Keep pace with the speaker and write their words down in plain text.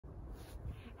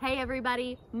Hey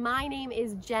everybody, my name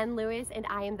is Jen Lewis and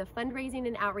I am the Fundraising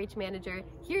and Outreach Manager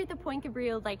here at the Point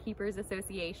Cabrillo Lightkeepers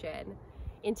Association.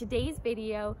 In today's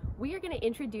video, we are going to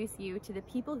introduce you to the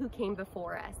people who came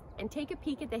before us and take a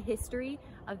peek at the history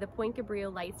of the Point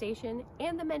Cabrillo Light Station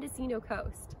and the Mendocino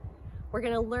Coast. We're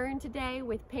going to learn today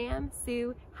with Pam,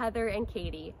 Sue, Heather, and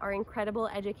Katie, our incredible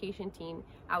education team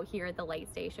out here at the light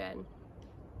station.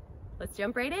 Let's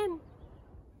jump right in.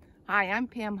 Hi, I'm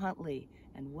Pam Huntley,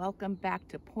 and welcome back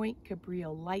to Point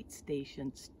Cabrillo Light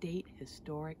Station State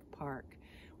Historic Park.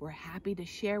 We're happy to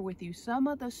share with you some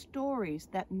of the stories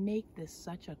that make this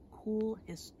such a cool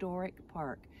historic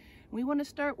park. We want to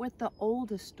start with the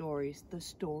oldest stories, the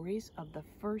stories of the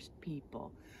first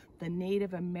people, the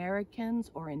Native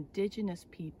Americans or indigenous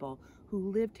people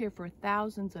who lived here for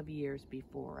thousands of years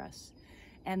before us.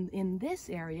 And in this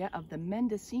area of the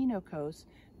Mendocino Coast,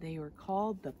 they were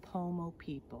called the Pomo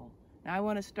people. Now I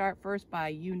want to start first by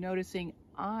you noticing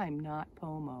I'm not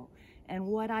Pomo. And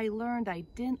what I learned, I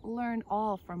didn't learn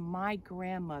all from my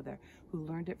grandmother, who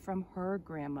learned it from her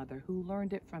grandmother, who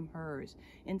learned it from hers.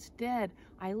 Instead,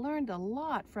 I learned a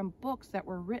lot from books that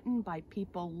were written by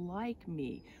people like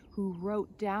me, who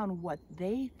wrote down what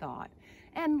they thought.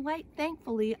 And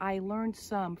thankfully, I learned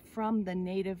some from the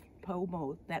native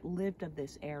Pomo that lived in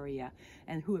this area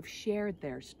and who have shared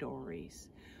their stories.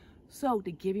 So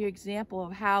to give you an example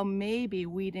of how maybe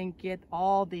we didn't get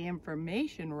all the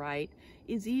information right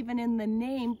is even in the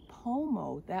name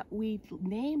Pomo that we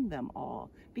named them all,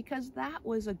 because that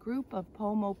was a group of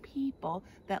Pomo people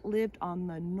that lived on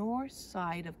the north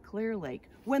side of Clear Lake.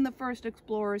 When the first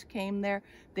explorers came there,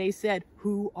 they said,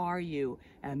 "Who are you?"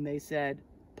 And they said,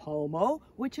 "Pomo,"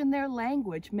 which in their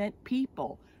language meant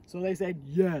people. So they said,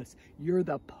 "Yes, you're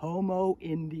the Pomo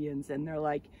Indians." And they're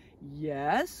like,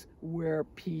 "Yes, we're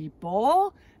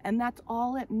people." And that's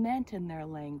all it meant in their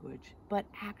language. But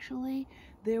actually,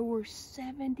 there were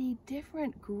 70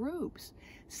 different groups,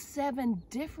 7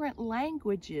 different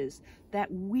languages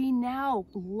that we now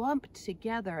lumped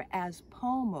together as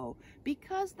Pomo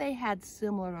because they had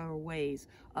similar ways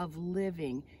of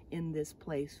living in this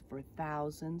place for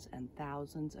thousands and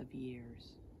thousands of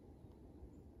years.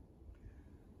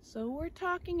 So we're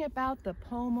talking about the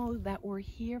Pomo that were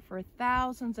here for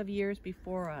thousands of years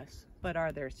before us. But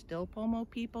are there still Pomo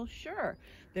people? Sure.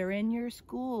 They're in your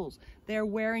schools. They're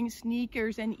wearing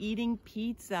sneakers and eating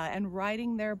pizza and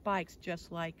riding their bikes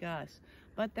just like us.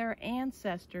 But their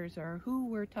ancestors are who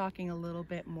we're talking a little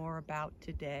bit more about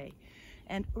today.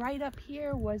 And right up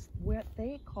here was what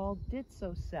they called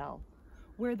Ditsocell,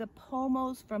 where the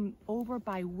Pomos from over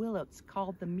by Willits,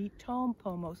 called the Mitome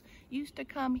Pomos, used to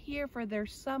come here for their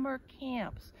summer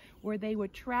camps, where they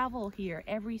would travel here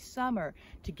every summer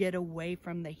to get away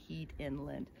from the heat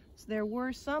inland. So there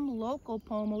were some local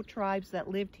Pomo tribes that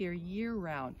lived here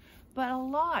year-round, but a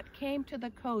lot came to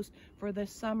the coast for the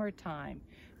summertime.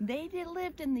 They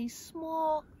lived in these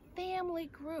small family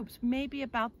groups, maybe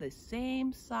about the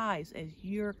same size as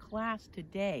your class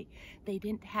today. They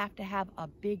didn't have to have a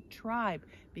big tribe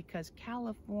because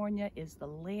California is the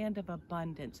land of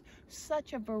abundance.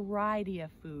 Such a variety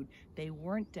of food. They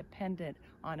weren't dependent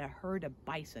on a herd of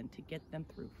bison to get them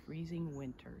through freezing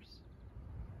winters.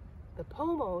 The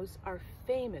Pomos are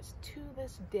famous to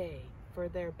this day for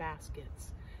their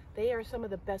baskets. They are some of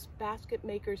the best basket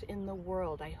makers in the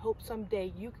world. I hope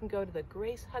someday you can go to the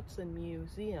Grace Hudson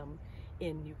Museum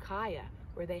in Ukiah,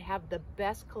 where they have the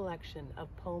best collection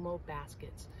of Pomo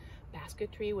baskets.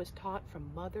 Basketry was taught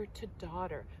from mother to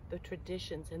daughter, the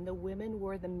traditions, and the women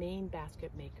were the main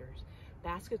basket makers.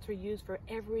 Baskets were used for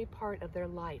every part of their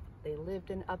life. They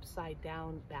lived in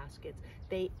upside-down baskets.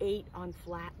 They ate on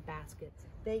flat baskets.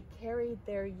 They carried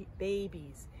their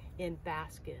babies in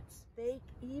baskets. They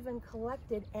even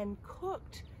collected and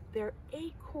cooked their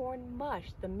acorn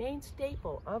mush, the main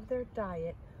staple of their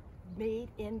diet, made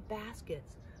in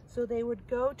baskets. So they would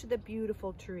go to the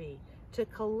beautiful tree to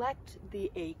collect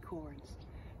the acorns.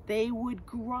 They would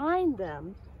grind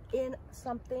them in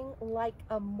something like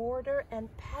a mortar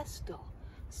and pestle,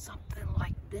 something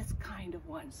like this kind of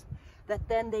ones, that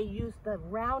then they used the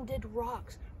rounded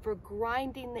rocks for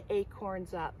grinding the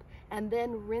acorns up and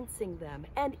then rinsing them,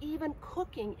 and even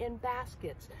cooking in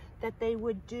baskets that they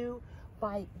would do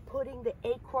by putting the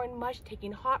acorn mush,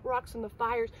 taking hot rocks from the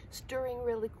fires, stirring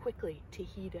really quickly to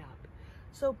heat up.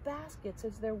 So baskets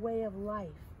is their way of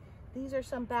life. These are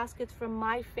some baskets from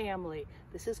my family.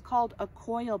 This is called a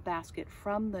coil basket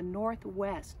from the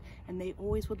Northwest, and they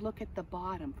always would look at the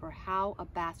bottom for how a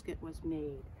basket was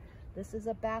made. This is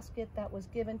a basket that was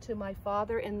given to my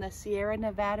father in the Sierra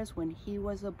Nevadas when he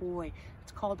was a boy.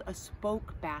 It's called a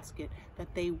spoke basket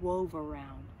that they wove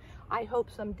around. I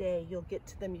hope someday you'll get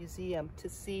to the museum to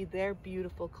see their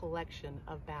beautiful collection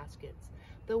of baskets.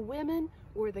 The women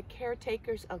were the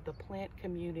caretakers of the plant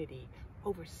community,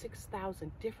 over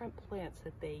 6,000 different plants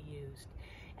that they used.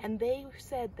 And they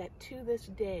said that to this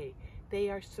day, they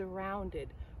are surrounded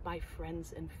by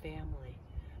friends and family.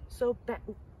 So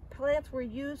plants were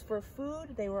used for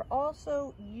food. They were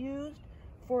also used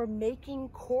for making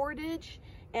cordage.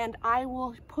 And I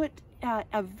will put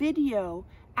a video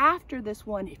after this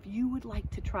one if you would like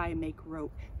to try and make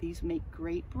rope. These make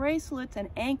great bracelets and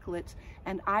anklets,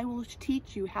 and I will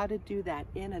teach you how to do that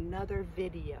in another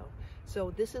video.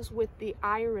 So this is with the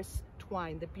iris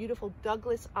twine, the beautiful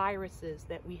Douglas irises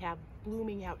that we have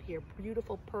blooming out here,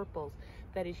 beautiful purples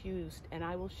that is used, and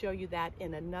I will show you that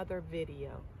in another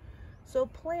video. So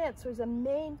plants was a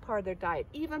main part of their diet.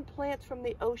 Even plants from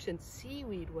the ocean,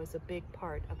 seaweed was a big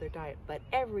part of their diet, but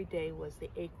every day was the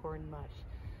acorn mush.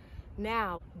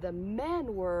 Now, the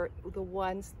men were the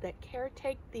ones that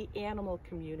caretake the animal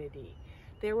community.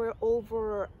 There were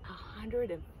over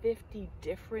 150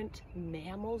 different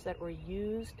mammals that were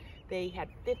used. They had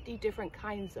 50 different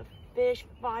kinds of fish,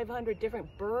 500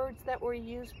 different birds that were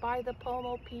used by the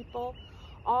Pomo people.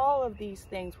 All of these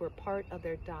things were part of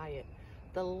their diet.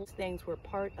 The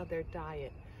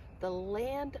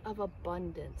land of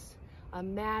abundance.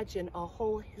 Imagine a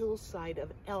whole hillside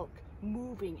of elk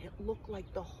moving. It looked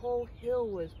like the whole hill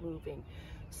was moving.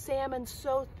 Salmon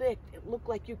so thick it looked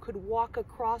like you could walk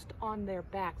across on their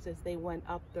backs as they went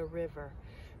up the river.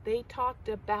 They talked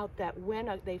about that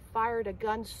when they fired a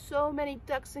gun, so many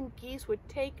ducks and geese would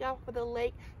take off of the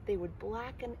lake, they would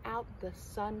blacken out the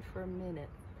sun for a minute.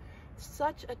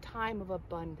 Such a time of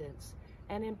abundance.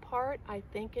 And in part, I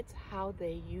think it's how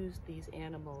they used these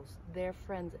animals, their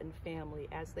friends and family,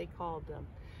 as they called them.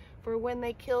 For when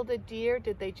they killed a deer,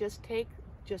 did they just take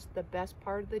just the best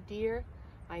part of the deer?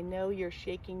 I know you're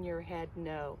shaking your head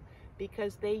no,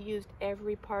 because they used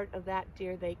every part of that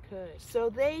deer they could. So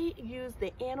they used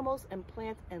the animals and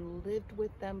plants and lived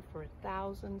with them for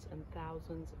thousands and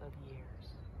thousands of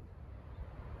years.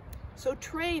 So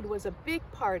trade was a big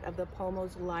part of the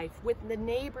Pomo's life with the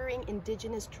neighboring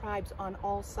indigenous tribes on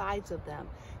all sides of them.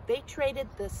 They traded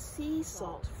the sea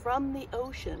salt from the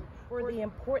ocean for the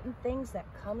important things that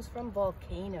comes from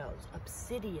volcanoes,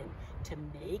 obsidian, to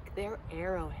make their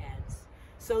arrowheads.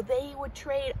 So they would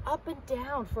trade up and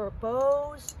down for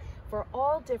bows, for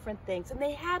all different things. And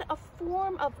they had a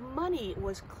form of money. It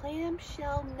was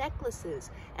clamshell necklaces.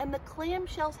 And the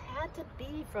clamshells had to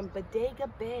be from Bodega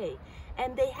Bay.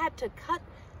 And they had to cut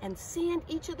and sand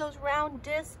each of those round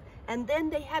discs. And then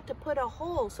they had to put a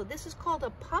hole. So this is called a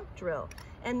pump drill.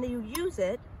 And you use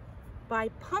it by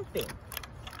pumping.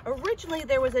 Originally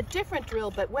there was a different drill,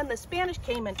 but when the Spanish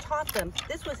came and taught them,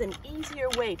 this was an easier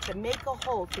way to make a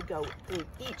hole to go through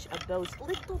each of those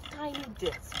little tiny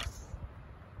discs.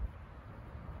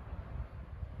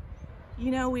 You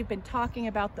know, we've been talking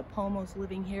about the Pomos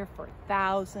living here for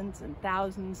thousands and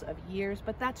thousands of years,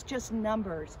 but that's just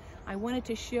numbers. I wanted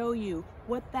to show you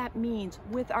what that means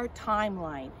with our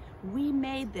timeline. We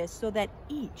made this so that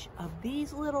each of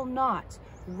these little knots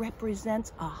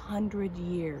represents 100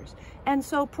 years. And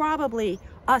so probably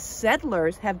us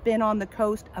settlers have been on the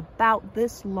coast about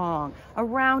this long,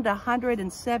 around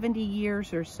 170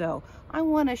 years or so. I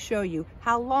want to show you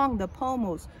how long the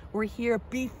Pomos were here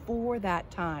before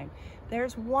that time.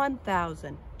 There's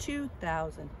 1,000,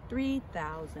 2,000,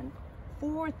 3,000,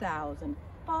 4,000,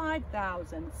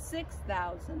 5,000,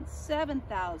 6,000,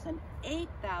 7,000,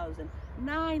 8,000,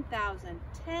 9,000,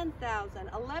 10,000,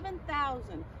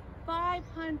 11,000.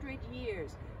 500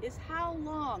 years is how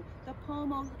long the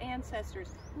Pomo ancestors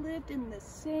lived in the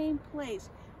same place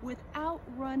without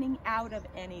running out of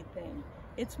anything.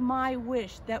 It's my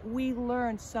wish that we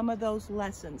learn some of those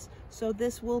lessons, so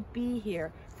this will be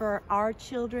here for our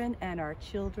children and our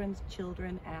children's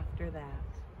children after that.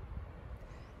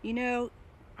 You know,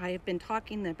 I have been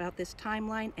talking about this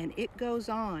timeline and it goes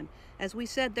on. As we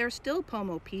said, they're still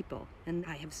Pomo people, and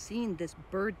I have seen this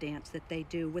bird dance that they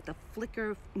do with a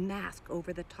flicker mask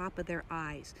over the top of their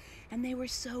eyes. And they were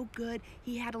so good.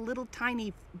 He had a little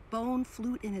tiny bone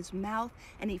flute in his mouth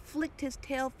and he flicked his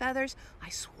tail feathers. I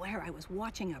swear I was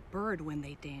watching a bird when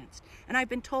they danced. And I've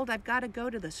been told I've got to go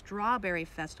to the strawberry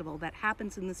festival that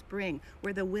happens in the spring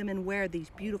where the women wear these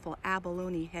beautiful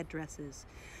abalone headdresses.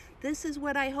 This is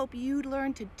what I hope you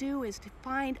learn to do, is to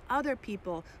find other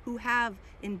people who have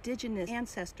indigenous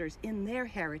ancestors in their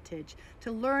heritage,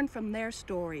 to learn from their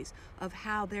stories of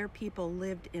how their people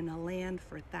lived in a land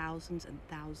for thousands and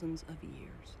thousands of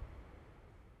years.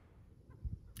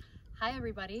 Hi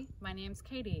everybody, my name's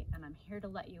Katie and I'm here to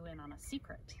let you in on a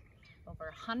secret. Over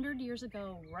 100 years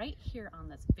ago, right here on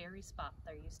this very spot,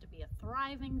 there used to be a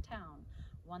thriving town,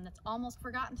 one that's almost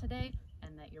forgotten today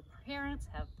and that your parents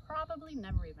have probably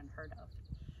never even heard of.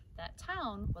 That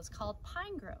town was called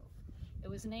Pine Grove. It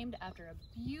was named after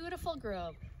a beautiful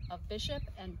grove of bishop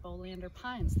and Bolander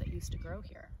pines that used to grow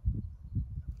here.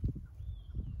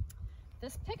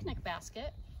 This picnic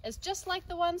basket is just like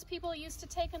the ones people used to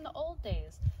take in the old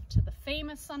days to the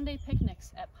famous Sunday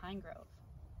picnics at Pine Grove.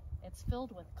 It's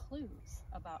filled with clues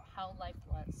about how life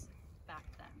was back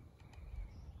then.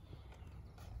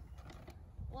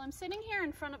 Well, I'm sitting here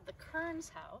in front of the Kearns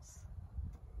house.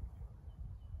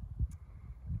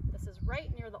 This is right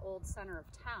near the old center of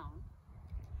town.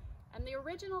 And the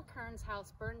original Kearns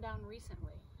house burned down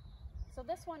recently. So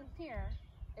this one here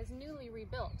is newly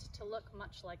rebuilt to look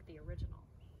much like the original.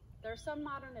 There are some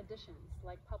modern additions,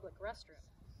 like public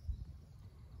restrooms.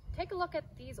 Take a look at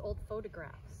these old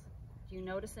photographs. Do you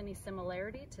notice any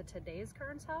similarity to today's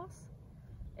Kearns house?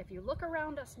 If you look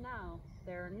around us now,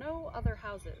 there are no other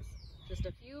houses, just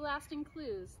a few lasting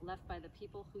clues left by the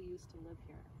people who used to live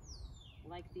here.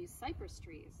 Like these cypress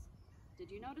trees.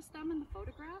 Did you notice them in the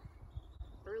photograph?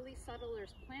 Early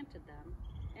settlers planted them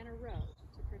in a row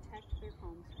to protect their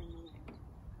homes from the wind.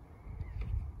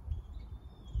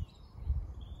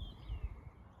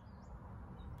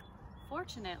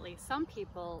 Fortunately, some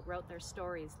people wrote their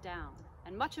stories down,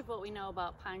 and much of what we know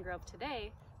about Pine Grove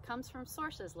today comes from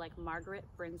sources like Margaret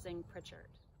Brinsing Pritchard.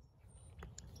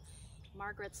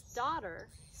 Margaret's daughter,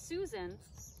 Susan,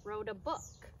 wrote a book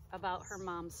about her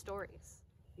mom's stories.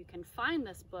 You can find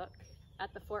this book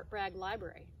at the Fort Bragg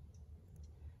Library.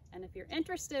 And if you're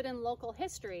interested in local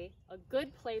history, a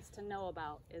good place to know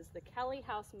about is the Kelly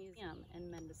House Museum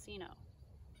in Mendocino.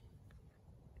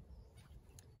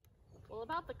 Well,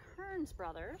 about the Kearns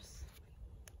brothers,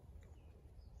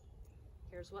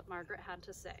 here's what Margaret had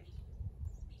to say.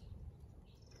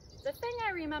 The thing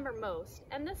I remember most,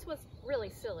 and this was really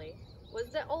silly,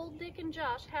 was that old Dick and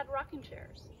Josh had rocking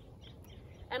chairs.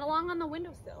 And along on the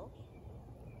windowsill,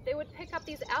 they would pick up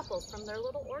these apples from their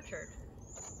little orchard.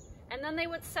 And then they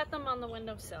would set them on the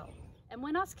windowsill. And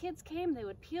when us kids came, they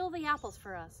would peel the apples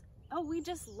for us. Oh, we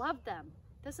just loved them.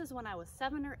 This is when I was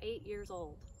 7 or 8 years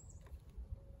old.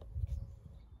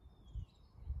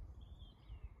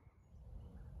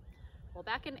 Well,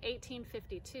 back in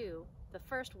 1852, the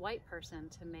first white person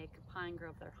to make Pine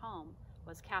Grove their home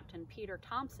was Captain Peter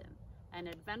Thompson, an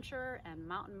adventurer and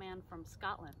mountain man from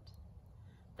Scotland.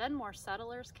 Then more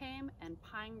settlers came and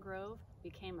Pine Grove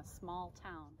became a small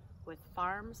town with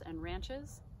farms and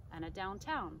ranches and a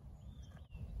downtown.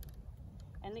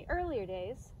 In the earlier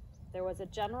days, there was a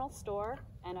general store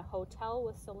and a hotel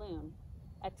with saloon,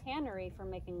 a tannery for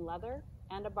making leather,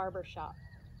 and a barber shop.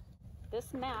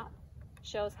 This map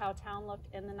shows how town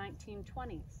looked in the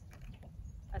 1920s.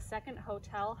 A second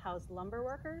hotel housed lumber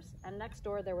workers, and next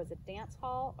door there was a dance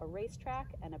hall, a racetrack,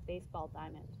 and a baseball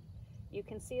diamond. You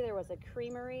can see there was a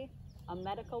creamery, a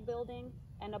medical building,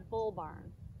 and a bull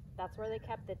barn. That's where they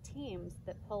kept the teams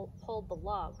that pulled the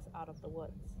logs out of the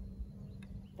woods.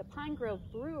 The Pine Grove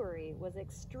Brewery was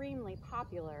extremely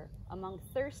popular among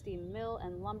thirsty mill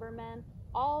and lumbermen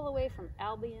all the way from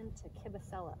Albion to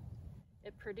Kibasella.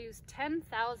 It produced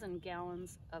 10,000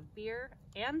 gallons of beer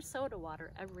and soda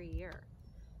water every year,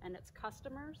 and its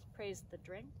customers praised the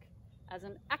drink as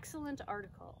an excellent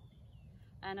article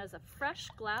and as a fresh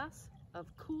glass of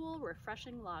cool,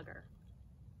 refreshing lager.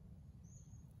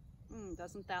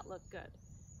 Doesn't that look good?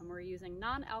 And we're using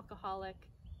non-alcoholic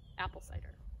apple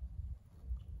cider.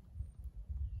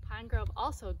 Pine Grove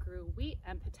also grew wheat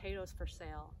and potatoes for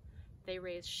sale. They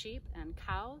raised sheep and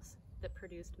cows that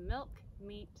produced milk,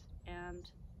 meat, and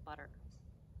butter.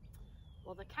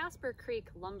 Well, the Casper Creek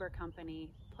Lumber Company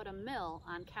put a mill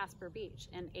on Casper Beach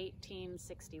in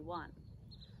 1861.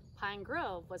 Pine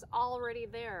Grove was already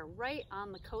there, right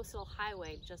on the coastal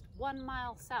highway, just 1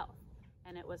 mile south,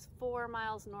 and it was 4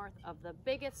 miles north of the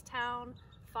biggest town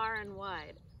far and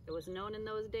wide. It was known in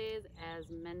those days as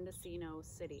Mendocino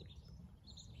City.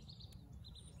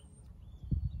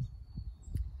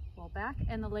 Well, back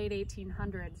in the late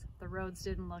 1800s, the roads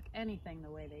didn't look anything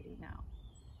the way they do now.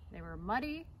 They were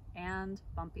muddy and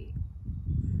bumpy.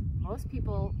 Most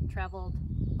people traveled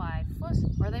by foot,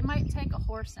 or they might take a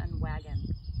horse and wagon.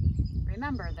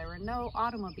 Remember, there were no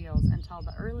automobiles until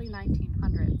the early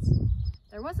 1900s.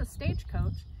 There was a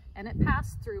stagecoach, and it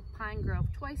passed through Pine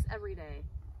Grove twice every day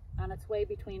on its way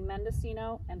between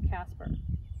Mendocino and Casper.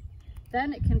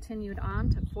 Then it continued on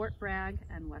to Fort Bragg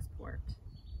and Westport.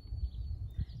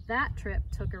 That trip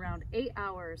took around 8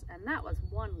 hours, and that was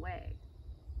one way.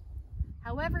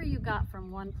 However you got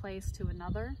from one place to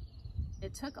another,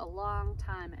 It took a long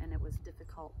time and it was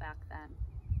difficult back then.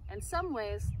 In some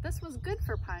ways, this was good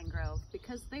for Pine Grove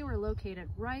because they were located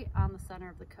right on the center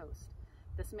of the coast.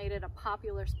 This made it a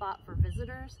popular spot for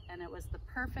visitors, and it was the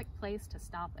perfect place to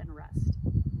stop and rest.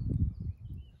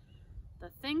 The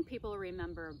thing people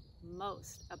remember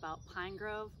most about Pine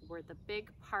Grove were the big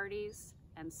parties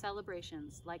and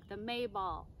celebrations like the May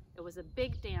Ball. It was a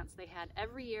big dance they had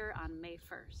every year on May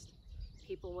 1st.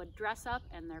 People would dress up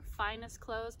in their finest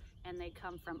clothes and they'd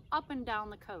come from up and down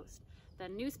the coast. The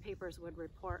newspapers would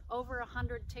report over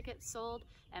 100 tickets sold,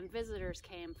 and visitors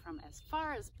came from as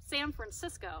far as San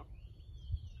Francisco.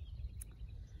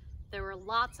 There were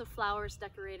lots of flowers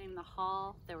decorating the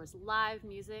hall. There was live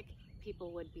music.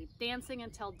 People would be dancing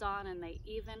until dawn, and they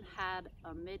even had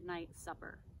a midnight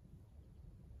supper.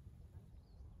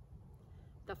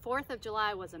 The 4th of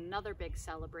July was another big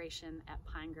celebration at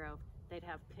Pine Grove. They'd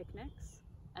have picnics,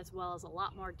 as well as a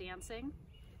lot more dancing.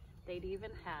 They'd even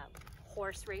have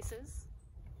horse races,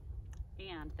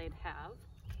 and they'd have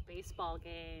baseball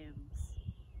games.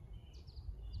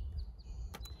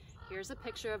 Here's a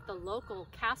picture of the local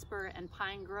Casper and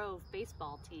Pine Grove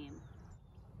baseball team.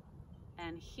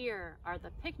 And here are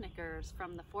the picnickers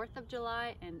from the 4th of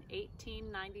July in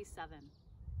 1897.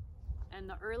 In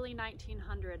the early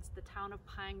 1900s, the town of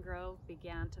Pine Grove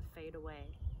began to fade away.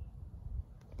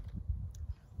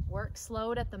 Work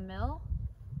slowed at the mill,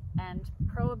 and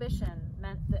prohibition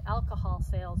meant that alcohol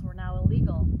sales were now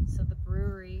illegal, so the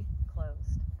brewery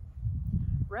closed.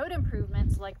 Road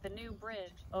improvements like the new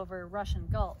bridge over Russian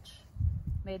Gulch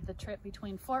made the trip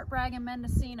between Fort Bragg and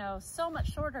Mendocino so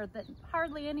much shorter that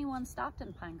hardly anyone stopped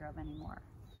in Pine Grove anymore.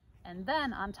 And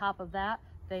then on top of that,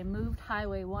 they moved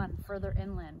Highway 1 further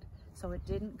inland, so it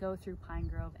didn't go through Pine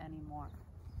Grove anymore.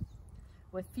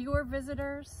 With fewer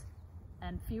visitors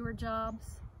and fewer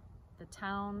jobs, the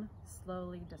town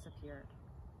slowly disappeared.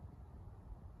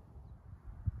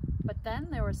 But then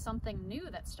there was something new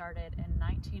that started in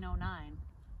 1909.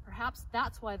 Perhaps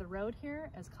that's why the road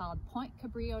here is called Point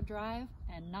Cabrillo Drive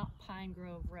and not Pine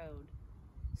Grove Road.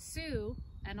 Sue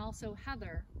and also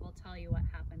Heather will tell you what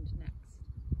happened next.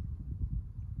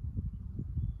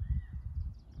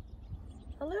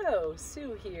 Hello,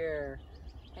 Sue here.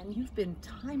 And you've been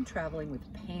time traveling with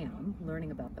Pam,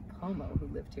 learning about the Pomo who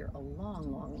lived here a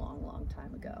long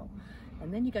time ago.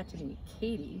 And then you got to meet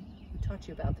Katie, who taught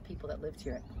you about the people that lived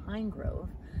here at Pine Grove.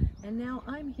 And now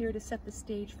I'm here to set the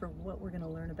stage for what we're going to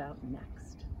learn about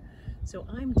next. So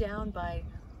I'm down by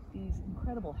these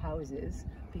incredible houses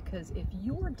because if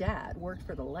your dad worked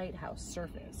for the lighthouse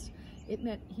service, it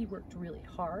meant he worked really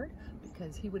hard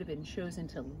because he would have been chosen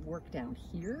to work down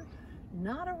here,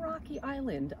 not a rocky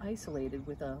island isolated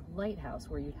with a lighthouse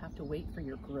where you'd have to wait for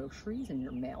your groceries and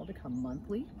your mail to come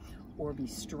monthly or be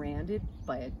stranded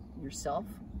by yourself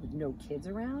with no kids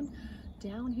around.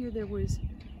 Down here there was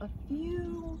a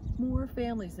few more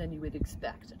families than you would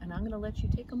expect, and I'm going to let you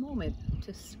take a moment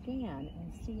to scan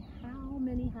and see how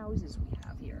many houses we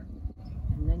have here,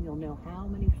 and then you'll know how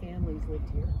many families lived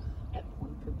here at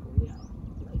Point Cabrillo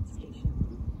light station.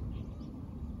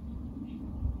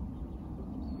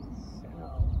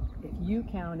 So if you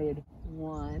counted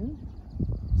 1,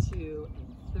 2,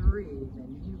 and 3,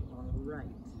 then you are right.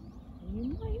 And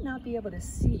you might not be able to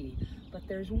see, but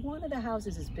there's one of the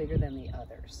houses is bigger than the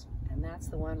others. And that's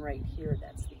the one right here.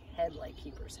 That's the head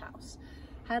lightkeeper's house.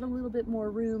 Had a little bit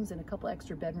more rooms and a couple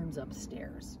extra bedrooms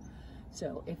upstairs.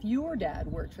 So if your dad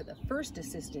worked for the first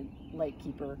assistant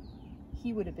lightkeeper,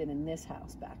 he would have been in this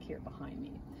house back here behind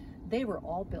me. They were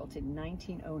all built in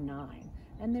 1909,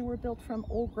 and they were built from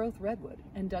old growth redwood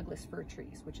and Douglas fir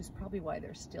trees, which is probably why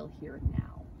they're still here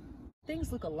now.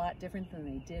 Things look a lot different than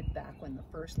they did back when the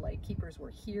first lightkeepers were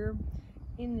here.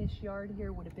 In this yard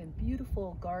here would have been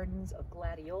beautiful gardens of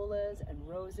gladiolas and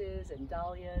roses and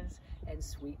dahlias and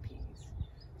sweet peas.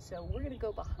 So we're going to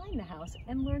go behind the house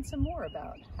and learn some more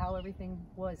about how everything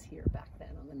was here back then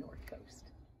on the North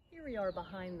Coast. Here we are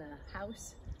behind the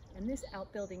house, and this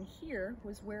outbuilding here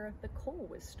was where the coal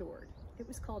was stored. It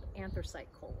was called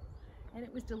anthracite coal, and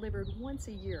it was delivered once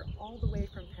a year all the way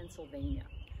from Pennsylvania.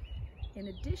 In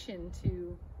addition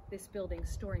to this building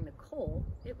storing the coal,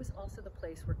 it was also the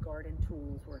place where garden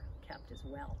tools were kept as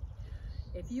well.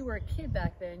 If you were a kid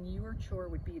back then, your chore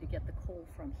would be to get the coal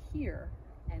from here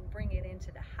and bring it into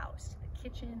the house, to the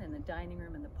kitchen and the dining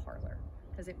room and the parlor,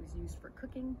 because it was used for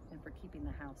cooking and for keeping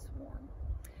the house warm.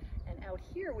 And out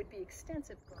here would be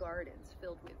extensive gardens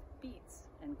filled with beets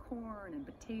and corn and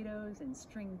potatoes and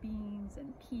string beans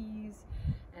and peas.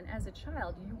 And as a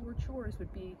child, your chores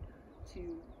would be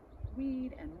to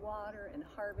weed and water and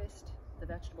harvest the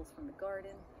vegetables from the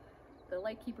garden, The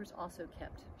lightkeepers also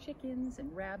kept chickens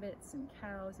and rabbits and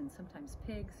cows and sometimes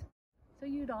pigs. So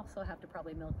you'd also have to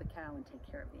probably milk the cow and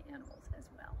take care of the animals as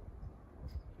well.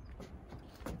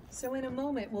 So in a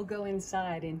moment, we'll go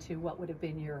inside into what would have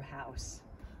been your house.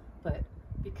 But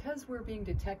because we're being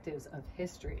detectives of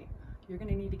history, you're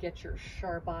going to need to get your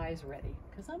sharp eyes ready,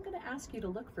 because I'm going to ask you to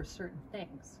look for certain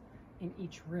things in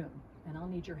each room, and I'll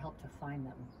need your help to find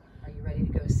them. Are you ready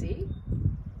to go see?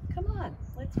 Come on,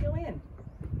 let's go in.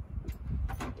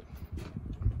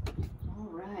 All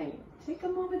right, take a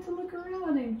moment to look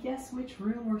around and guess which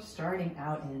room we're starting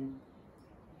out in.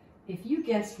 If you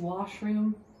guessed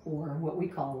washroom, or what we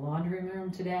call laundry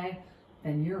room today,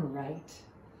 then you're right.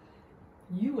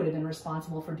 You would have been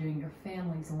responsible for doing your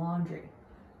family's laundry.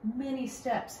 Many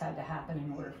steps had to happen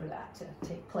in order for that to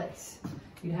take place.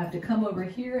 You'd have to come over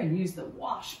here and use the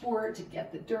washboard to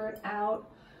get the dirt out,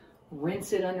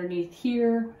 rinse it underneath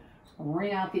here,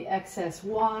 wring out the excess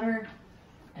water,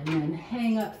 and then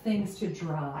hang up things to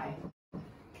dry.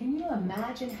 Can you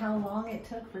imagine how long it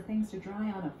took for things to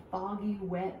dry on a foggy,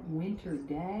 wet winter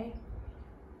day?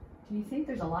 Do you think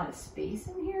there's a lot of space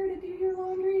in here to do your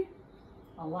laundry?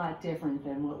 A lot different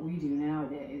than what we do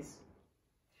nowadays.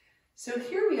 So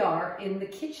here we are in the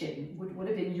kitchen, what would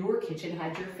have been your kitchen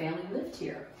had your family lived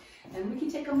here. And we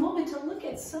can take a moment to look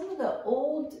at some of the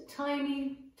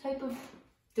old-timey type of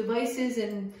devices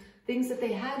and things that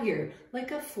they had here,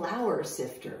 like a flour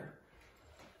sifter.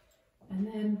 And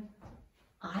then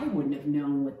I wouldn't have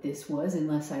known what this was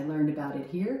unless I learned about it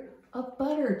here, a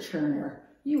butter churner.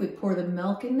 You would pour the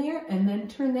milk in there and then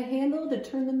turn the handle to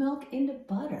turn the milk into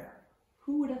butter.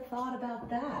 Who would have thought about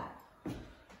that?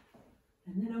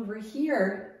 And then over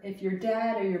here, if your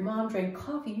dad or your mom drank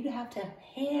coffee, you'd have to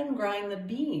hand grind the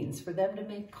beans for them to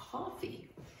make coffee.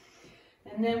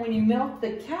 And then when you milked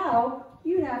the cow,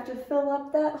 you'd have to fill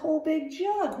up that whole big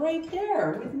jug right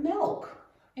there with milk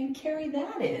and carry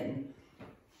that in.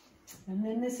 And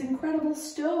then this incredible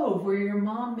stove where your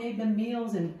mom made the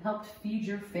meals and helped feed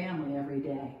your family every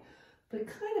day. But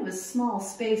kind of a small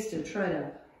space to try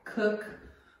to cook,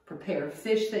 prepare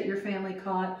fish that your family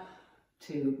caught,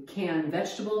 to can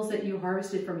vegetables that you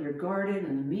harvested from your garden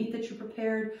and the meat that you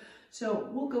prepared. So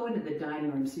we'll go into the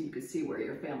dining room so you can see where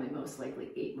your family most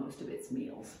likely ate most of its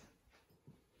meals.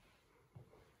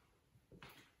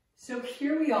 So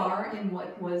here we are in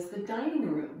what was the dining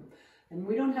room. And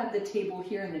we don't have the table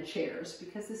here and the chairs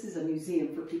because this is a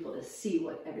museum for people to see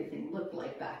what everything looked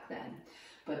like back then.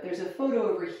 But there's a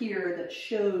photo over here that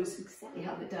shows exactly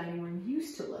how the dining room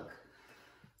used to look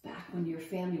back when your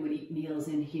family would eat meals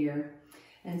in here.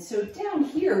 And so down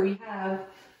here we have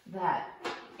that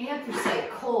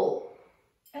anthracite coal.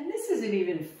 And this isn't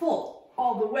even full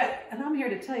all the way. And I'm here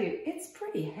to tell you, it's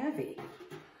pretty heavy.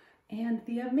 And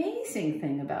the amazing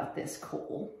thing about this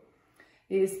coal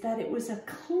is that it was a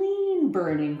clean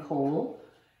burning coal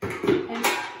and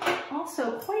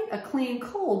also quite a clean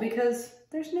coal because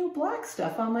there's no black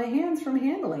stuff on my hands from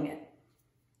handling it.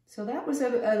 So that was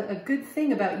a good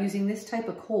thing about using this type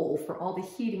of coal for all the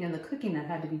heating and the cooking that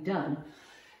had to be done.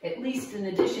 At least in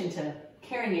addition to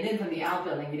carrying it in from the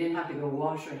outbuilding, you didn't have to go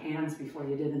wash your hands before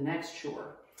you did the next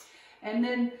chore. And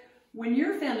then when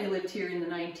your family lived here in the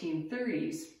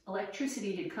 1930s,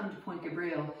 electricity had come to Point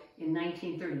Cabrillo in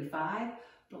 1935,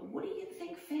 but what do you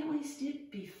think families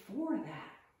did before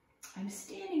that? I'm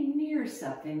standing near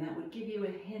something that would give you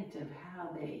a hint of how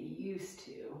they used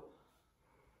to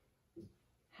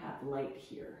have light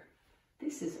here.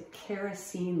 This is a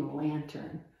kerosene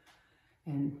lantern,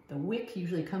 and the wick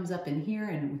usually comes up in here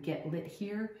and would get lit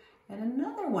here. And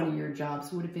another one of your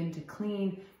jobs would have been to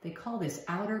clean, they call this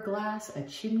outer glass a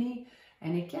chimney,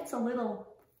 and it gets a little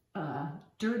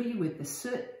dirty with the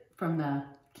soot from the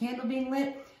candle being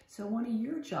lit. So one of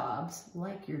your jobs,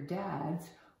 like your dad's,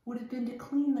 would have been to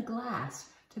clean the glass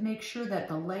to make sure that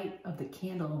the light of the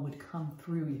candle would come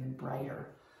through even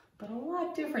brighter. But a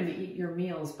lot different to eat your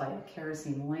meals by a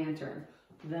kerosene lantern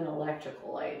than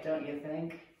electrical light, don't you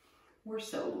think? We're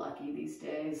so lucky these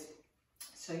days.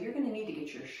 So you're going to need to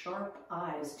get your sharp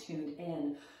eyes tuned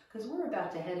in because we're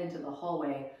about to head into the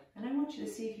hallway and I want you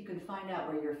to see if you can find out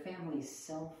where your family's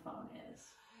cell phone is.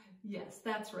 Yes,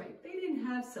 that's right. They didn't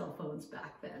have cell phones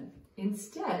back then.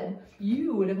 Instead,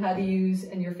 you would have had to use,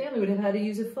 and your family would have had to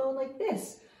use a phone like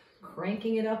this,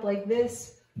 cranking it up like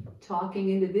this, talking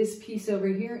into this piece over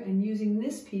here and using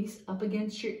this piece up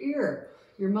against your ear.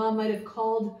 Your mom might have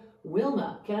called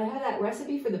Wilma, can I have that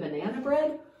recipe for the banana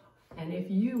bread? And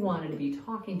if you wanted to be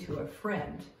talking to a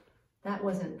friend, that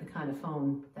wasn't the kind of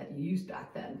phone that you used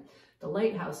back then. The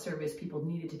lighthouse service people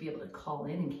needed to be able to call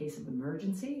in case of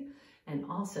emergency. And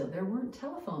also, there weren't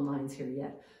telephone lines here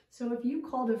yet. So if you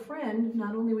called a friend,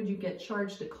 not only would you get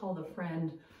charged to call the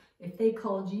friend, if they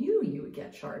called you, you would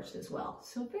get charged as well.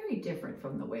 So very different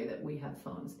from the way that we have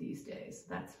phones these days,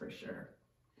 that's for sure.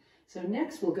 So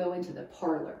next we'll go into the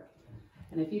parlor.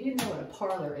 And if you didn't know what a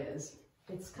parlor is,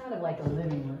 it's kind of like a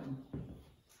living room.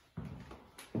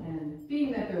 And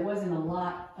being that there wasn't a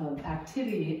lot of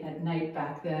activity at night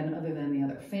back then other than the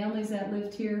other families that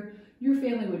lived here, your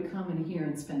family would come in here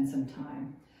and spend some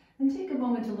time. And take a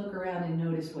moment to look around and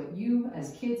notice what you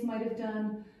as kids might have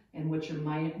done and what your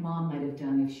mom might have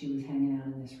done if she was hanging out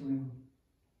in this room.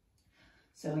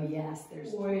 So yes,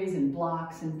 there's toys and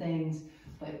blocks and things,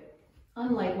 but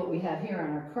unlike what we have here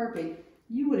on our carpet,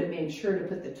 you would have made sure to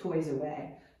put the toys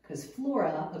away, because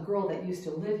Flora, a girl that used to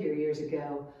live here years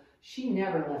ago, she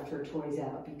never left her toys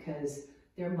out because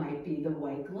there might be the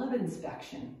white glove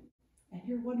inspection. And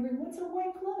you're wondering, what's a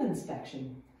white glove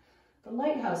inspection? The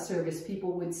lighthouse service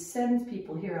people would send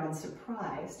people here on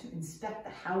surprise to inspect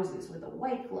the houses with a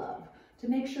white glove to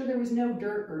make sure there was no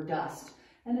dirt or dust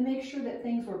and to make sure that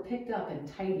things were picked up and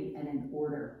tidy and in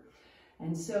order.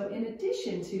 And so in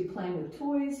addition to playing with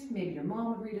toys, maybe your mom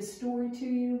would read a story to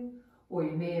you, or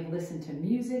you may have listened to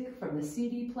music from the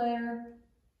CD player.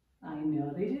 I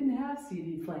know, they didn't have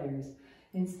CD players.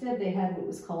 Instead, they had what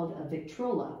was called a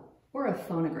Victrola, or a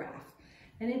phonograph.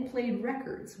 And it played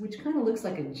records, which kind of looks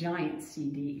like a giant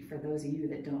CD for those of you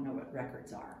that don't know what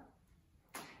records are.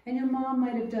 And your mom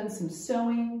might have done some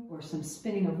sewing, or some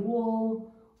spinning of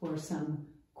wool, or some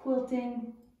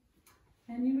quilting.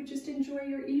 And you would just enjoy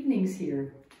your evenings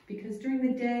here, because during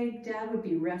the day, Dad would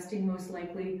be resting most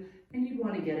likely, and you'd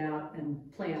want to get out and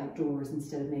play outdoors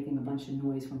instead of making a bunch of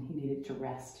noise when he needed to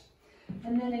rest.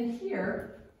 And then in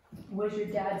here was your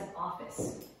dad's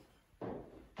office.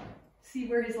 See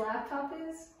where his laptop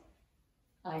is?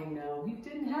 I know, he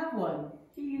didn't have one.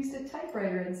 He used a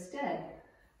typewriter instead.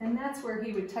 And that's where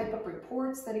he would type up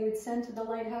reports that he would send to the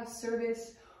lighthouse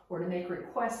service, or to make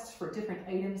requests for different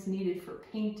items needed for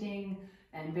painting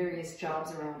and various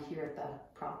jobs around here at the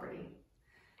property.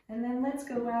 And then let's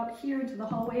go out here into the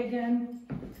hallway again.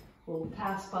 We'll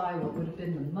pass by what would have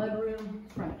been the mudroom,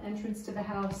 front entrance to the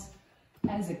house.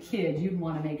 As a kid, you'd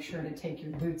want to make sure to take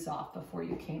your boots off before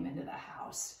you came into the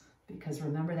house, because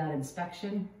remember that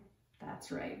inspection?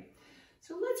 That's right.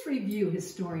 So let's review,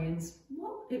 historians,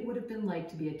 what it would have been like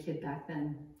to be a kid back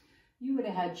then. You would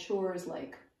have had chores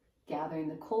like gathering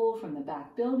the coal from the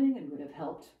back building and would have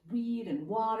helped weed and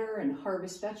water and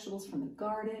harvest vegetables from the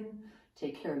garden,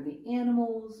 take care of the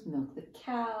animals, milk the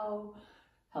cow,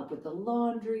 help with the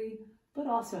laundry, but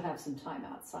also have some time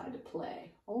outside to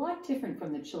play. A lot different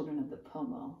from the children of the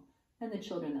Pomo and the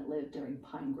children that lived during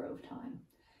Pine Grove time.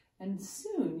 And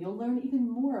soon you'll learn even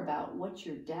more about what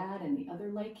your dad and the other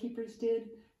lightkeepers did,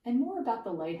 and more about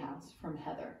the lighthouse from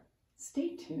Heather.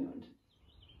 Stay tuned.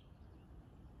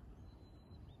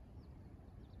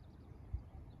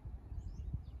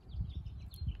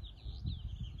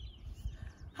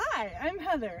 Hi, I'm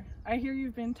Heather. I hear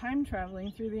you've been time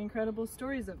traveling through the incredible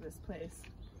stories of this place.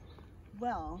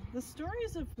 Well, the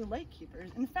stories of the lightkeepers,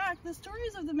 in fact, the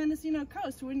stories of the Mendocino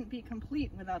Coast wouldn't be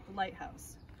complete without the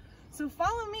lighthouse. So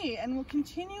follow me and we'll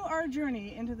continue our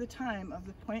journey into the time of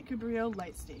the Point Cabrillo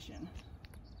light station.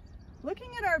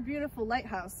 Looking at our beautiful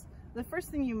lighthouse, the first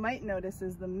thing you might notice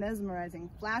is the mesmerizing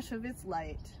flash of its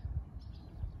light.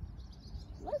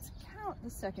 Let's count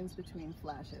the seconds between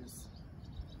flashes.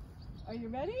 Are you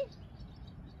ready?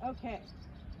 Okay.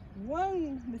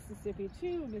 1 Mississippi,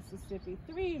 2 Mississippi,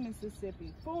 3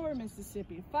 Mississippi, 4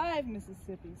 Mississippi, 5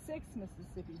 Mississippi, 6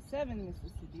 Mississippi, 7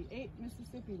 Mississippi, 8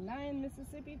 Mississippi, 9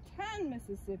 Mississippi, 10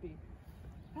 Mississippi.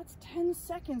 That's 10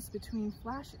 seconds between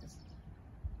flashes.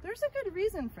 There's a good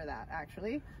reason for that,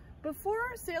 actually.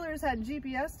 Before sailors had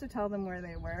GPS to tell them where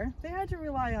they were, they had to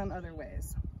rely on other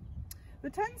ways. The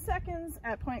 10 seconds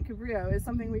at Point Cabrillo is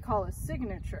something we call a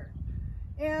signature.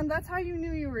 And that's how you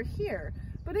knew you were here.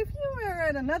 But if you were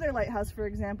at another lighthouse, for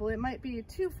example, it might be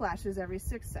 2 flashes every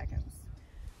 6 seconds.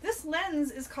 This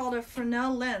lens is called a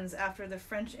Fresnel lens after the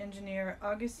French engineer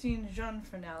Augustin Jean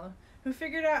Fresnel, who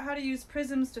figured out how to use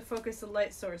prisms to focus a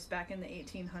light source back in the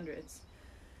 1800s.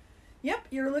 Yep,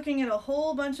 you're looking at a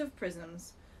whole bunch of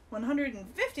prisms.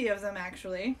 150 of them,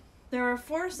 actually. There are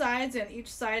 4 sides, and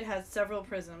each side has several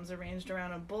prisms arranged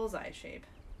around a bullseye shape.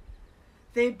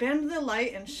 They bend the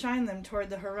light and shine them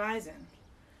toward the horizon.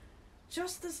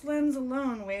 Just this lens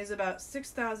alone weighs about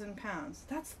 6,000 pounds.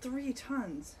 That's 3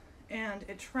 tons. And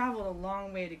it traveled a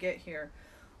long way to get here.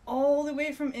 All the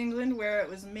way from England, where it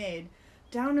was made,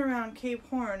 down around Cape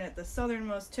Horn at the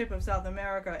southernmost tip of South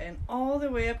America, and all the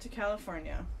way up to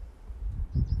California.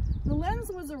 The lens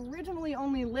was originally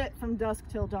only lit from dusk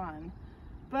till dawn,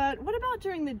 but what about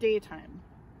during the daytime?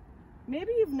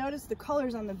 Maybe you've noticed the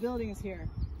colors on the buildings here.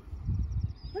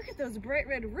 Look at those bright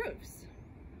red roofs.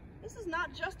 This is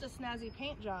not just a snazzy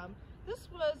paint job. This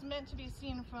was meant to be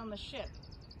seen from a ship.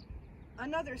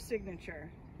 Another signature.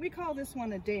 We call this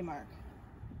one a day mark.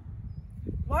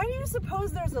 Why do you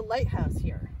suppose there's a lighthouse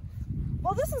here?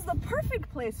 Well, this is the perfect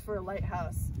place for a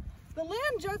lighthouse. The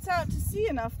land juts out to sea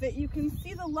enough that you can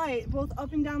see the light both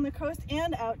up and down the coast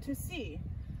and out to sea.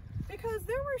 Because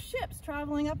there were ships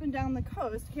traveling up and down the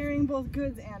coast carrying both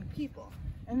goods and people,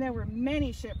 and there were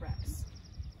many shipwrecks.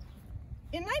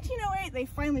 In 1908, they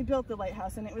finally built the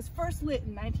lighthouse, and it was first lit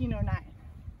in 1909.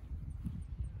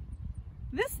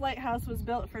 This lighthouse was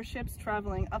built for ships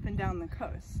traveling up and down the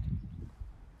coast.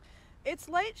 Its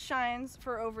light shines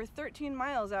for over 13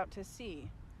 miles out to sea.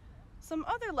 Some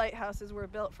other lighthouses were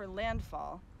built for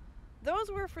landfall.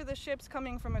 Those were for the ships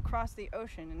coming from across the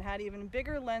ocean and had even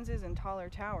bigger lenses and taller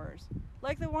towers,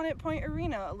 like the one at Point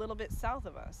Arena a little bit south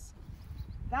of us.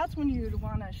 That's when you'd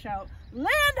want to shout, "Land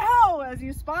ho!" as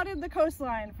you spotted the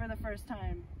coastline for the first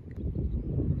time.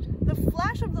 The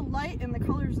flash of the light and the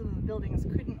colors of the buildings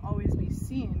couldn't always be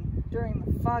seen during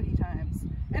the foggy times,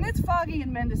 and it's foggy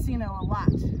in Mendocino a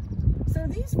lot. So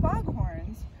these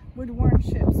foghorns would warn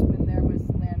ships when there was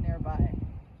land nearby.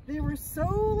 They were so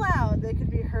loud they could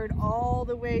be heard all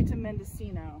the way to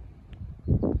Mendocino.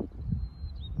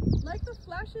 Like the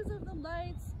flashes of the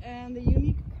lights and the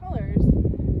unique colors,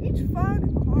 each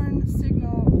foghorn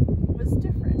signal was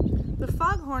different. The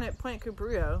foghorn at Point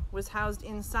Cabrillo was housed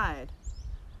inside.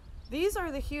 These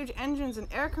are the huge engines and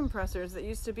air compressors that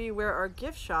used to be where our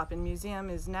gift shop and museum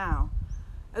is now.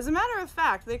 As a matter of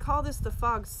fact, they call this the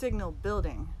fog signal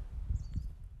building.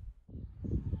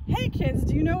 Hey kids,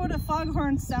 do you know what a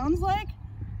foghorn sounds like?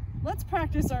 Let's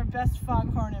practice our best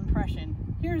foghorn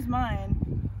impression. Here's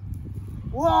mine.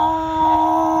 Whoa!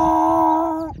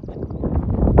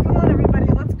 Come on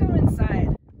everybody, let's go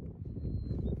inside.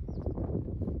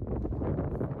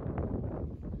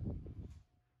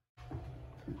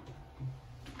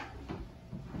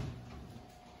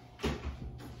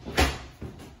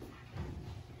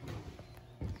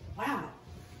 Wow,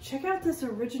 check out this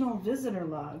original visitor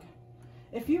log.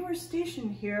 If you were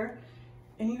stationed here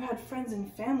and you had friends and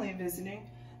family visiting,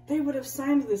 they would have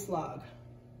signed this log.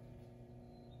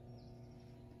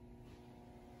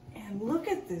 And look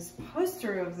at this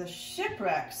poster of the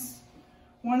shipwrecks.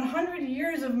 100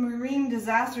 years of marine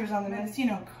disasters on the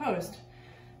Mendocino Coast.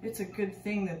 It's a good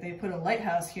thing that they put a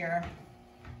lighthouse here.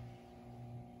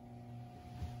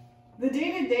 The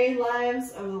day-to-day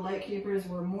lives of the lightkeepers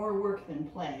were more work than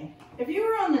play. If you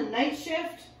were on the night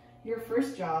shift, your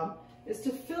first job is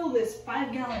to fill this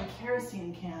 5-gallon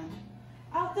kerosene can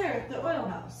out there at the oil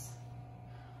house.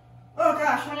 Oh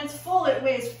gosh, when it's full it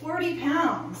weighs 40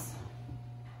 pounds.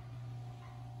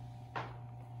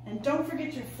 And don't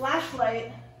forget your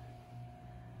flashlight.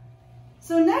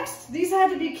 So next, these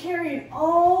had to be carried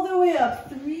all the way up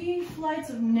 3 flights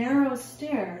of narrow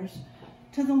stairs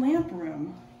to the lamp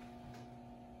room.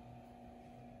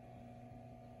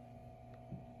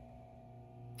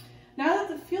 Now that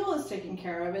the fuel is taken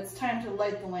care of, it's time to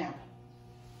light the lamp.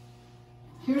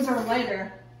 Here's our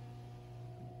lighter.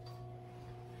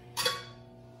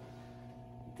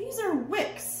 These are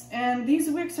wicks, and these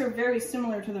wicks are very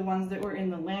similar to the ones that were in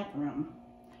the lamp room.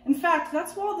 In fact,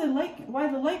 that's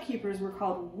why the lightkeepers were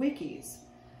called wickies.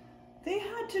 They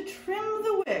had to trim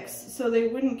the wicks so they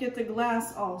wouldn't get the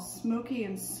glass all smoky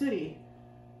and sooty.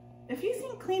 If you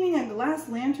think cleaning a glass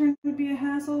lantern would be a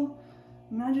hassle,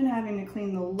 imagine having to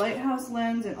clean the lighthouse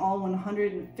lens and all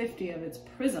 150 of its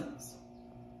prisms.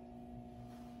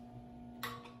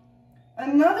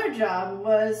 Another job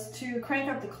was to crank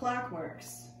up the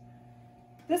clockworks.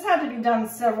 This had to be done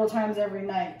several times every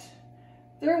night.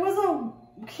 There was a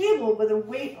cable with a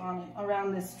weight on it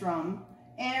around this drum,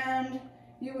 and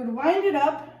you would wind it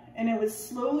up and it would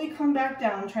slowly come back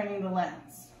down, turning the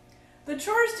lens. The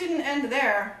chores didn't end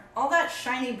there. All that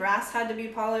shiny brass had to be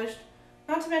polished.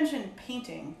 Not to mention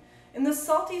painting. In the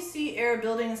salty sea air,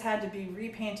 buildings had to be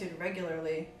repainted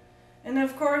regularly. And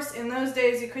of course, in those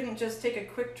days, you couldn't just take a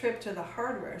quick trip to the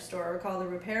hardware store or call the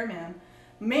repairman.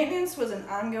 Maintenance was an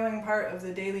ongoing part of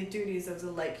the daily duties of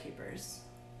the lightkeepers.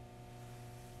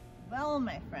 Well,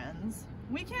 my friends,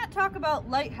 we can't talk about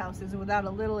lighthouses without a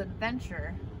little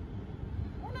adventure.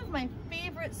 One of my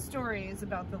favorite stories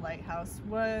about the lighthouse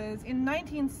was in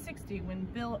 1960 when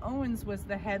Bill Owens was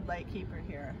the head lightkeeper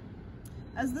here.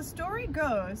 As the story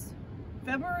goes,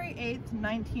 February 8th,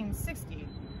 1960,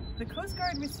 the Coast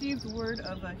Guard received word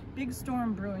of a big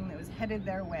storm brewing that was headed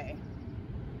their way.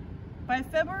 By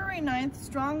February 9th,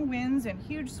 strong winds and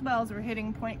huge swells were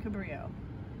hitting Point Cabrillo.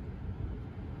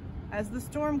 As the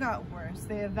storm got worse,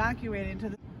 they evacuated to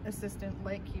the assistant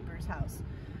lightkeeper's house.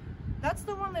 That's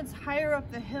the one that's higher up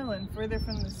the hill and further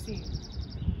from the sea.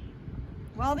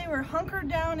 While they were hunkered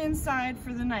down inside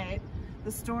for the night,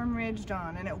 the storm raged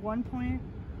on, and at one point,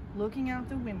 looking out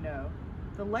the window,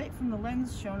 the light from the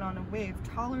lens shone on a wave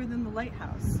taller than the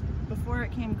lighthouse before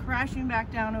it came crashing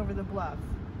back down over the bluff.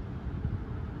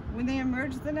 When they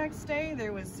emerged the next day,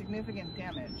 there was significant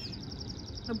damage.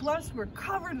 The bluffs were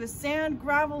covered with sand,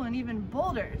 gravel, and even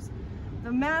boulders.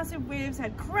 The massive waves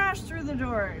had crashed through the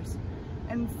doors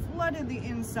and flooded the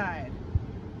inside.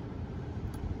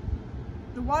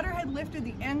 The water had lifted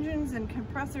the engines and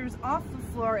compressors off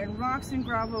the floor, and rocks and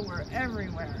gravel were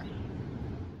everywhere.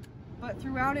 But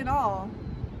throughout it all,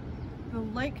 the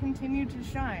light continued to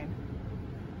shine.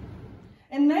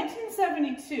 In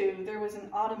 1972, there was an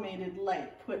automated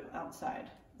light put outside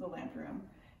the lamp room,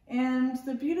 and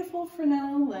the beautiful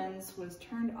Fresnel lens was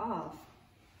turned off.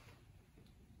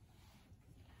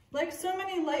 Like so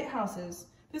many lighthouses,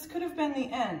 this could have been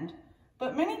the end,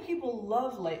 but many people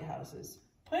love lighthouses.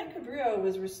 Point Cabrillo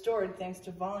was restored thanks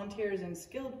to volunteers and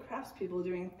skilled craftspeople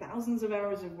doing thousands of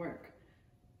hours of work.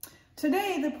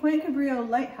 Today, the Point Cabrillo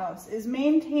Lighthouse is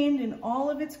maintained in all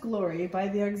of its glory by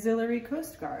the Auxiliary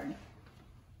Coast Guard.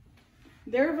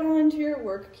 Their volunteer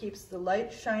work keeps the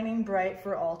light shining bright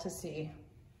for all to see.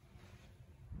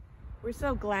 We're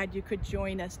so glad you could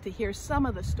join us to hear some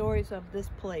of the stories of this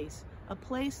place, a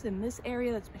place in this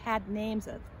area that's had names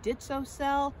of Ditso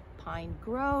Cell, Pine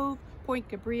Grove, Point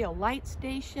Cabrillo Light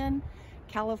Station,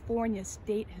 California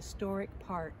State Historic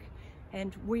Park,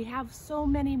 and we have so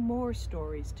many more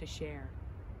stories to share.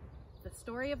 The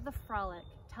story of the Frolic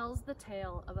tells the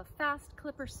tale of a fast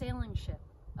clipper sailing ship,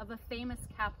 of a famous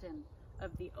captain,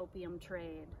 of the opium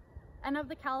trade, and of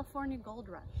the California gold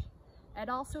rush. It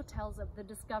also tells of the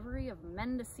discovery of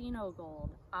Mendocino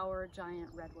gold, our giant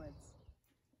redwoods.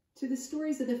 To the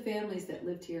stories of the families that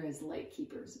lived here as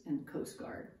lightkeepers and Coast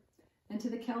Guard, and to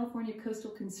the California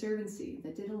Coastal Conservancy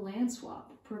that did a land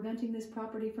swap, preventing this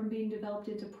property from being developed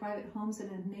into private homes in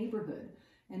a neighborhood,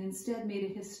 and instead made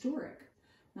it historic.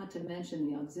 Not to mention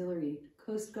the Auxiliary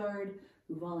Coast Guard,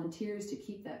 who volunteers to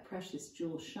keep that precious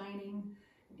jewel shining,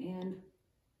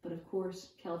 but of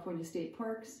course, California State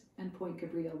Parks and Point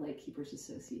Cabrillo Lightkeepers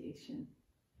Association.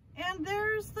 And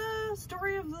there's the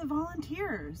story of the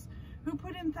volunteers who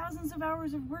put in thousands of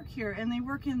hours of work here, and they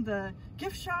work in the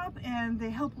gift shop and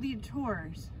they help lead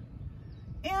tours.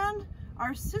 And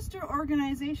our sister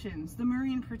organizations, the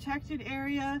Marine Protected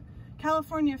Area,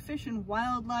 California Fish and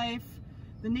Wildlife,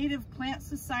 the Native Plant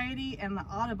Society, and the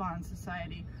Audubon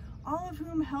Society, all of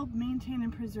whom help maintain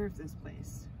and preserve this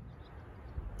place.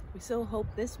 We so hope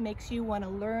this makes you want to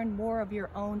learn more of your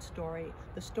own story,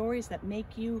 the stories that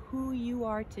make you who you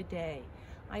are today.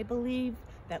 I believe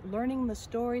that learning the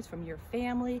stories from your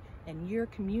family and your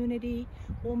community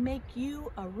will make you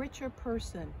a richer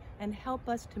person and help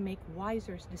us to make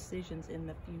wiser decisions in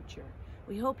the future.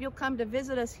 We hope you'll come to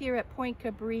visit us here at Point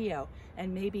Cabrillo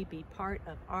and maybe be part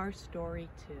of our story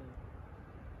too.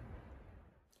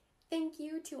 Thank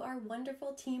you to our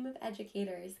wonderful team of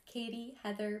educators, Katie,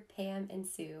 Heather, Pam, and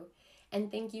Sue. And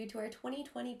thank you to our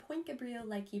 2020 Point Cabrillo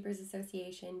Lightkeepers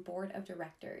Association Board of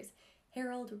Directors,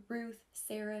 Harold, Ruth,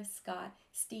 Sarah, Scott,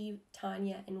 Steve,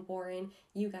 Tanya, and Warren.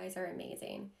 You guys are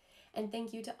amazing. And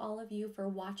thank you to all of you for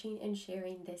watching and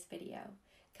sharing this video.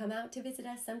 Come out to visit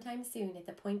us sometime soon at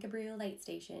the Point Cabrillo Light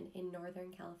Station in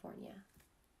Northern California.